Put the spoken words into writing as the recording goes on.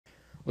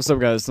What's up,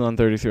 guys? It's on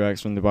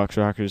 33X from the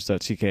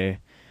boxrockers.tk,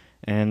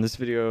 and this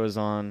video is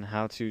on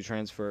how to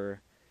transfer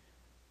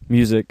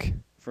music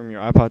from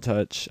your iPod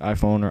Touch,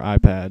 iPhone, or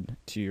iPad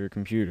to your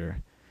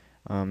computer.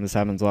 This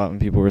happens a lot when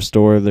people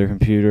restore their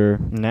computer.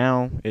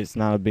 Now, it's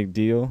not a big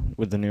deal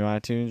with the new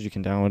iTunes. You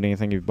can download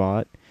anything you've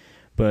bought,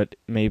 but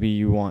maybe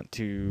you want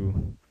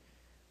to,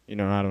 I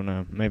don't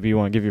know, maybe you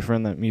want to give your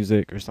friend that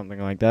music or something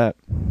like that,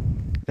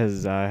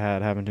 as I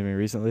had happen to me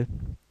recently.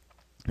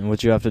 And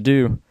what you have to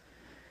do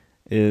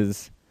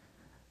is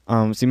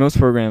see, most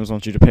programs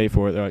want you to pay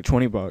for it. They're like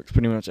 $20.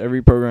 Pretty much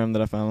every program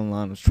that I found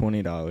online was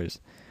 $20,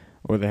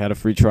 or they had a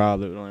free trial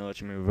that would only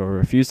let you move over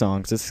a few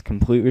songs. This is a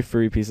completely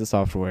free piece of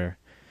software,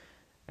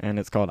 and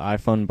it's called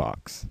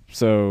iFunbox.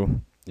 So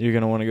you're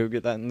gonna want to go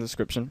get that in the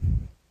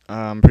description.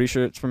 I'm pretty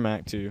sure it's for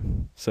Mac too.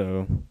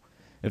 So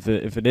if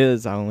it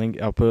is,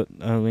 I'll put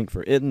a link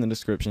for it in the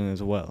description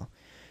as well.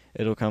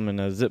 It'll come in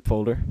a zip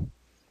folder,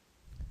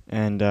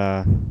 and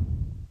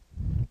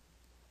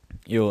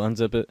you'll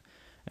unzip it,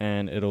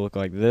 and it'll look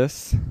like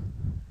this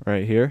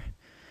right here.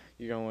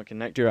 You're going to want to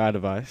connect your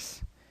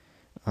iDevice,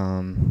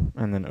 and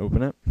then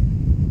open it.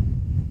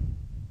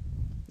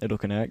 It'll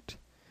connect.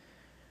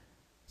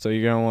 So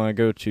you're going to want to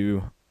go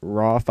to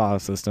Raw File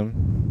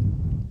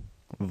System,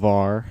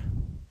 VAR,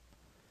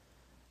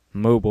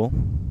 Mobile,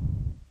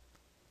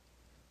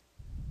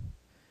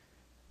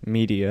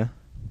 Media,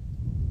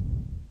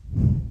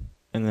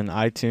 and then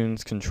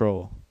iTunes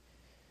Control.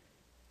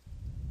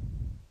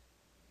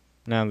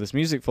 Now, this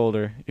music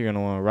folder, you're going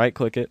to want to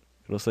right-click it.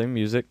 It'll say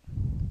Music.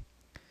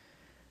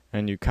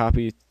 And you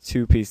copy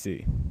to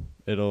PC.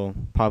 It'll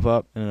pop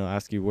up, and it'll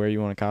ask you where you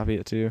want to copy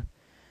it to.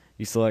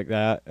 You select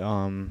that.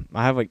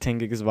 I have like 10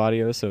 gigs of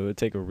audio, so it would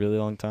take a really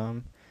long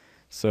time.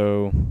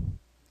 So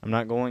I'm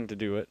not going to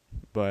do it.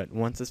 But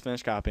once it's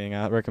finished copying,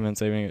 I recommend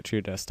saving it to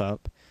your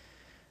desktop.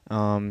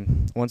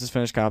 Once it's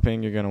finished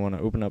copying, you're going to want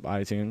to open up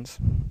iTunes.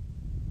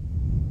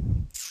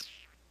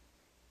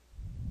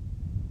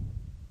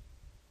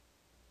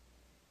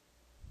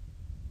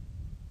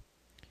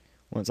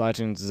 Once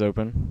iTunes is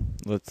open,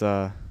 you're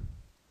going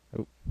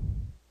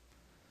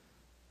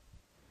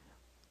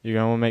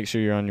to want to make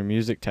sure you're on your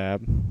music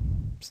tab,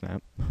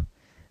 snap,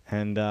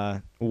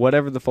 and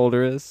whatever the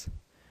folder is,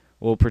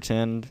 we'll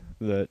pretend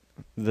that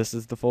this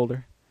is the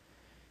folder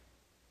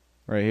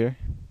right here.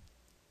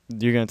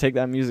 You're going to take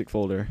that music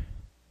folder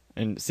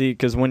and see,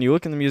 because when you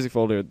look in the music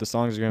folder, the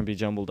songs are going to be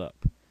jumbled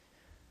up.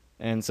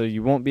 And so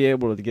you won't be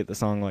able to get the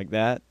song like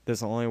that.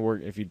 This will only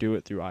work if you do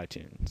it through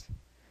iTunes.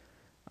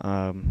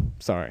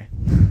 Sorry.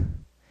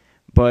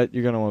 But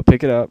you're going to want to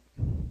pick it up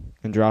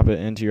and drop it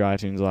into your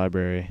iTunes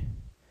library.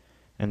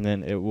 And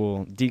then it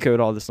will decode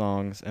all the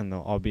songs, and they'll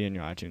all be in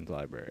your iTunes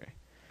library.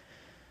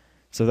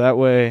 So that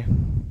way,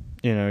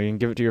 you can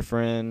give it to your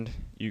friend.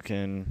 You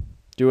can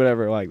do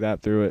whatever like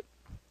that through it.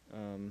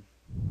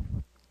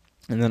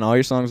 And then all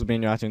your songs will be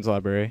in your iTunes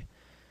library.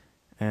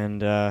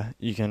 And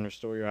you can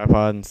restore your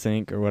iPod and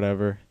sync or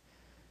whatever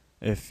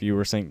if you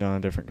were synced on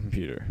a different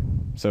computer.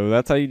 So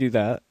that's how you do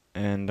that.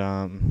 And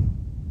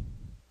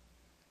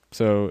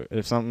so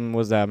if something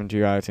was to happen to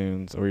your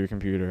iTunes or your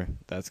computer,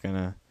 that's going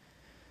to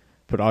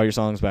put all your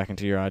songs back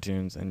into your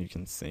iTunes, and you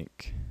can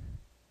sync.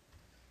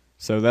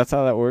 So that's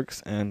how that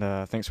works, and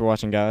thanks for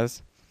watching,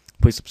 guys.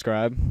 Please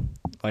subscribe,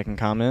 like, and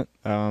comment.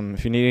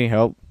 If you need any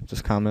help,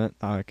 just comment.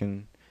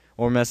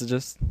 Or message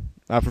us.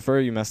 I prefer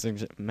you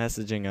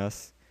messaging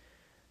us.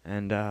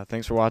 And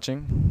thanks for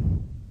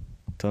watching.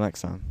 Till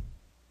next time.